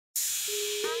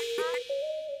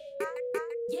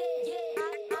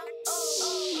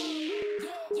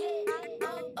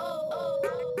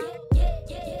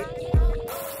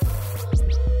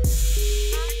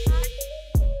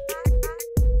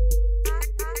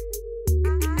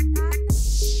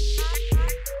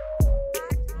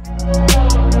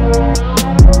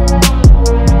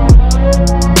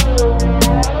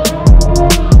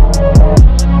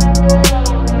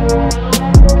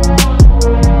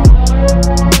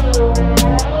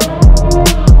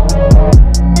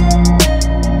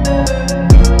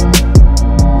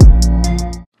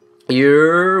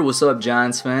What's up,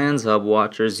 Giants fans, Hub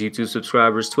watchers, YouTube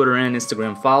subscribers, Twitter and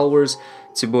Instagram followers?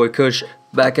 It's your boy Kush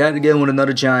back at it again with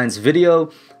another Giants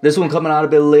video. This one coming out a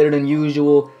bit later than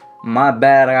usual. My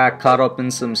bad, I got caught up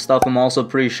in some stuff. I'm also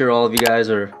pretty sure all of you guys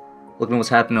are looking at what's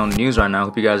happening on the news right now.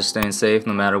 Hope you guys are staying safe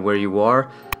no matter where you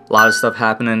are. A lot of stuff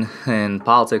happening in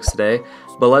politics today.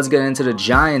 But let's get into the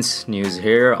Giants news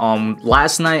here.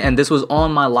 Last night, and this was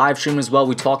on my live stream as well,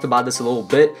 we talked about this a little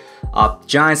bit.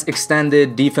 Giants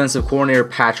extended defensive coordinator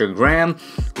Patrick Graham,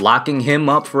 locking him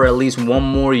up for at least one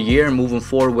more year, moving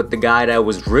forward with the guy that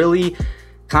was really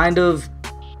kind of,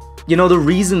 you know, the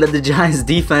reason that the Giants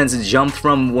defense jumped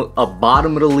from a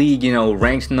bottom of the league, you know,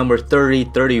 ranked number 30,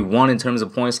 31 in terms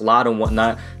of points allowed and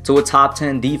whatnot, to a top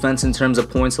 10 defense in terms of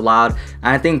points allowed. And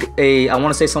I think I want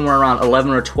to say somewhere around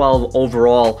 11 or 12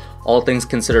 overall, all things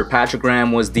considered. Patrick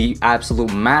Graham was the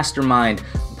absolute mastermind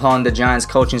upon the Giants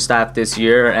coaching staff this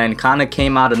year, and kind of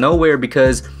came out of nowhere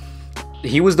because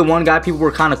he was the one guy people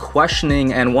were kind of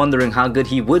questioning and wondering how good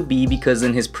he would be, because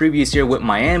in his previous year with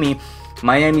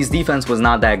Miami's defense was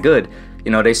not that good.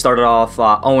 You know, they started off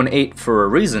 0-8 for a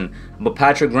reason. But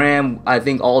Patrick Graham, I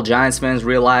think all Giants fans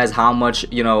realize how much,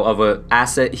 you know, of an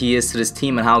asset he is to this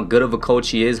team and how good of a coach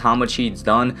he is, how much he's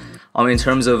done in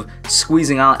terms of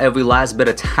squeezing out every last bit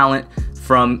of talent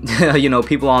from, you know,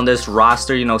 people on this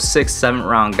roster, you know, 6th, 7th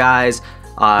round guys,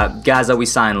 guys that we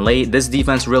signed late. This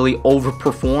defense really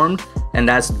overperformed, and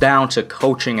that's down to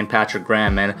coaching and Patrick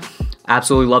Graham, and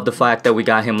absolutely love the fact that we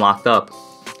got him locked up.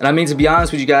 And I mean, to be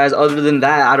honest with you guys, other than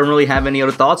that, I don't really have any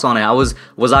other thoughts on it.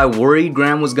 Was I worried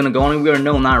Graham was going to go anywhere?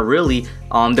 No, not really.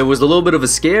 There was a little bit of a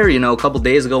scare, you know, a couple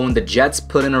days ago when the Jets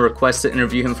put in a request to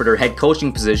interview him for their head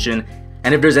coaching position.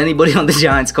 And if there's anybody on the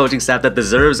Giants coaching staff that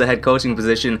deserves a head coaching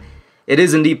position, it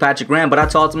is indeed Patrick Graham. But I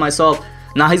thought to myself,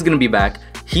 nah, he's going to be back.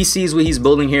 He sees what he's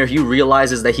building here. He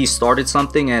realizes that he started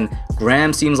something, and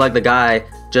Graham seems like the guy,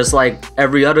 just like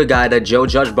every other guy that Joe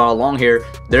Judge brought along here.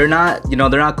 They're not, you know,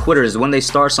 they're not quitters. When they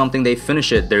start something, they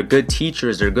finish it. They're good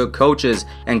teachers, they're good coaches,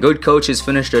 and good coaches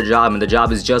finish their job, and the job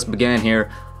has just began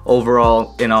here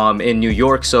overall in New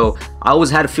York. So I always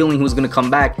had a feeling he was going to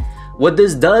come back. What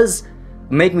this does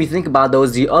make me think about, though,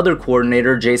 is the other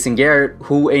coordinator, Jason Garrett,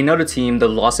 who another team, the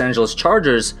Los Angeles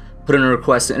Chargers, put in a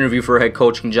request to interview for a head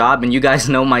coaching job. And you guys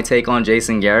know my take on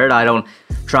Jason Garrett. I don't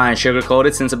try and sugarcoat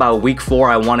it. Since about week 4,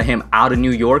 I wanted him out of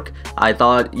New York. I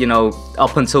thought, you know,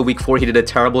 up until week 4, he did a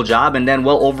terrible job. And then,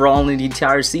 well, overall in the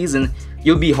entire season,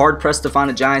 you'll be hard-pressed to find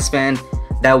a Giants fan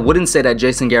that wouldn't say that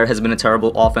Jason Garrett has been a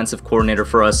terrible offensive coordinator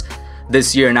for us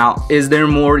this year. Now, is there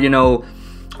more, you know,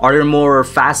 are there more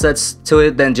facets to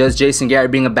it than just Jason Garrett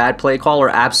being a bad play caller?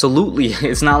 Absolutely.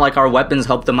 It's not like our weapons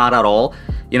helped him out at all.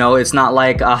 You know, it's not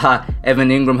like Evan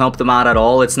Ingram helped him out at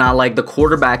all. It's not like the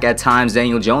quarterback at times,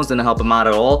 Daniel Jones, didn't help him out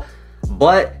at all.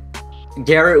 But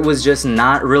Garrett was just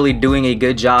not really doing a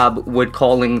good job with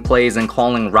calling plays and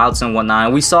calling routes and whatnot.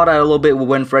 And we saw that a little bit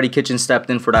when Freddie Kitchens stepped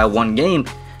in for that one game.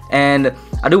 And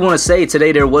I do want to say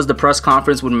today there was the press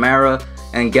conference with Mara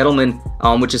and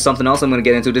Gettleman, which is something else I'm going to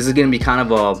get into. This is going to be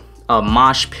kind of a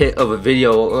mosh pit of a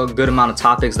video, a good amount of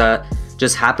topics that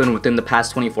just happened within the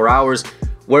past 24 hours.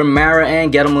 Where Mara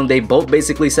and Gettleman, they both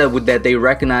basically said that they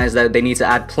recognize that they need to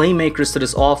add playmakers to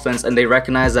this offense, and they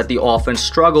recognize that the offense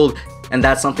struggled, and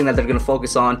that's something that they're going to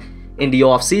focus on in the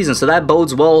offseason. So that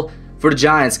bodes well for the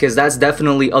Giants, because that's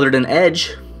definitely, other than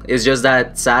edge, it's just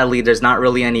that sadly there's not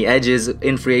really any edges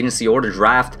in free agency or the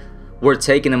draft worth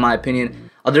taking, in my opinion.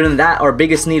 Other than that, our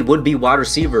biggest need would be wide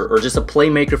receiver, or just a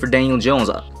playmaker for Daniel Jones,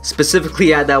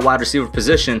 specifically at that wide receiver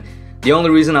position. The only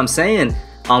reason I'm saying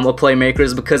a playmaker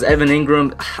is because Evan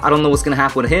Ingram, I don't know what's going to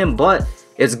happen with him, but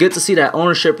it's good to see that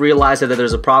ownership realize that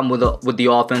there's a problem with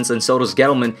the offense, and so does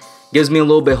Gettleman. Gives me a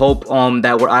little bit of hope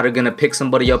that we're either going to pick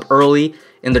somebody up early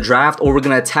in the draft, or we're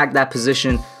going to attack that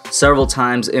position several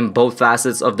times in both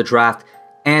facets of the draft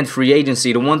and free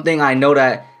agency. The one thing I know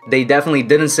that they definitely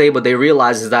didn't say, but they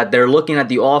realize, is that they're looking at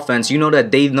the offense. You know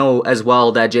that they know as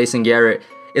well that Jason Garrett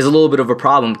is a little bit of a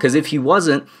problem, because if he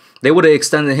wasn't, they would have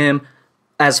extended him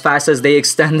as fast as they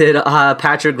extended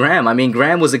Patrick Graham. I mean,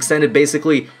 Graham was extended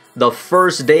basically the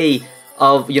first day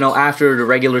of, you know, after the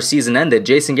regular season ended.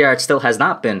 Jason Garrett still has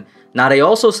not been. Now, they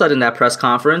also said in that press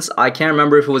conference, I can't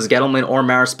remember if it was Gettleman or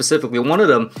Mara specifically, one of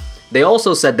them, they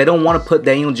also said they don't want to put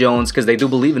Daniel Jones, because they do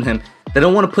believe in him, they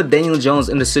don't want to put Daniel Jones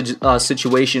in the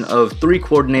situation of 3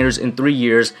 coordinators in 3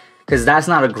 years, because that's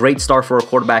not a great start for a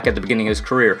quarterback at the beginning of his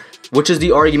career, which is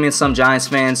the argument some Giants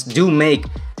fans do make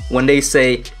when they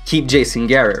say keep Jason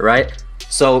Garrett, right?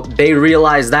 So they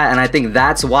realize that, and I think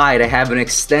that's why they haven't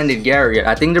extended Garrett yet.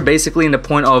 I think they're basically in the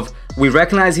point of, we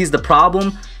recognize he's the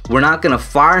problem. We're not going to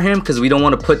fire him because we don't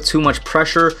want to put too much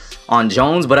pressure on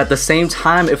Jones. But at the same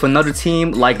time, if another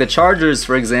team like the Chargers,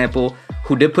 for example,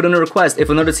 who did put in a request, if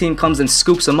another team comes and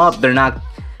scoops him up, they're not,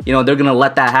 you know, they're going to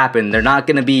let that happen. They're not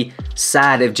going to be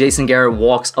sad if Jason Garrett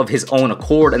walks of his own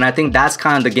accord. And I think that's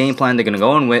kind of the game plan they're going to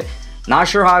go in with. Not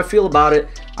sure how I feel about it.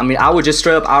 I mean, I would just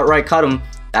straight up outright cut him.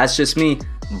 That's just me.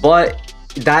 But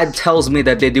that tells me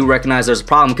that they do recognize there's a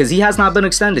problem, because he has not been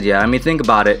extended yet. I mean, think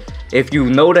about it. If you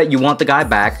know that you want the guy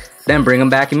back, then bring him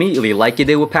back immediately, like you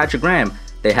did with Patrick Graham.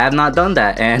 They have not done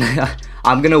that, and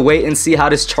I'm going to wait and see how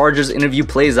this Chargers interview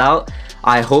plays out.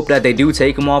 I hope that they do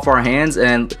take him off our hands,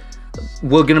 and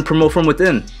we're going to promote from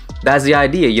within. That's the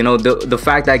idea. You know, the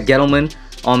fact that Gettleman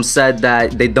said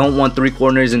that they don't want 3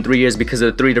 coordinators in 3 years because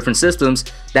of the 3 different systems,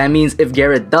 that means if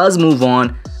Garrett does move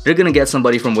on, they're going to get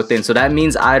somebody from within. So that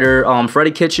means either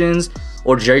Freddie Kitchens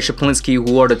or Jerry Shaplinsky,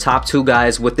 who are the top 2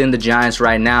 guys within the Giants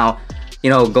right now, you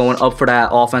know, going up for that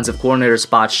offensive coordinator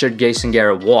spot should Jason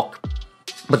Garrett walk.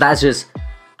 But that's just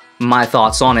my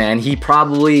thoughts on it. And he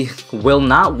probably will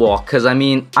not walk, because, I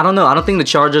mean, I don't know. I don't think the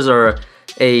Chargers are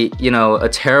a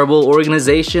terrible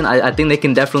organization. I think they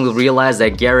can definitely realize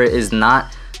that Garrett is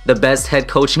not the best head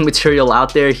coaching material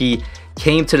out there. He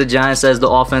came to the Giants as the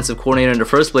offensive coordinator in the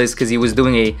first place because he was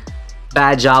doing a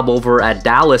bad job over at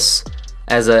Dallas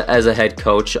as a head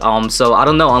coach. So I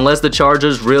don't know, unless the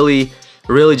Chargers really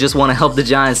just want to help the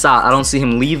Giants out, I don't see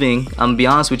him leaving. I'm gonna be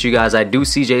honest with you guys. I do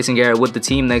see Jason Garrett with the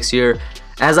team next year,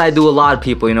 as I do a lot of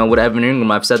people, you know, with Evan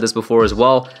Ingram. I've said this before as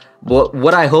well. But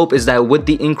what I hope is that with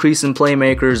the increase in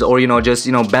playmakers, or, you know, just,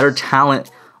 you know, better talent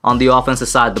on the offensive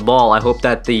side of the ball, I hope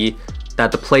that the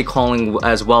play calling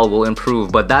as well will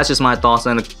improve. But that's just my thoughts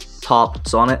on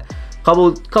it.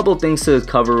 Couple of things to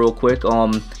cover real quick.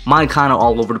 Mine kind of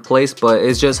all over the place, but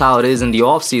it's just how it is in the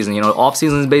off season. You know, off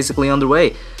season is basically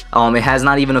underway. It has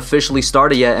not even officially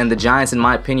started yet, and the Giants, in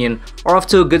my opinion, are off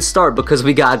to a good start because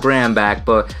we got Graham back.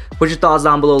 But put your thoughts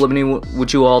down below. Let me know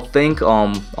what you all think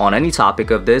on any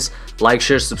topic of this. Like,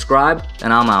 share, subscribe,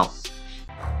 and I'm out.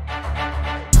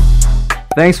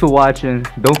 Thanks for watching.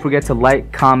 Don't forget to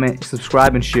like, comment,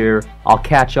 subscribe, and share. I'll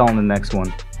catch y'all in the next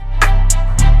one.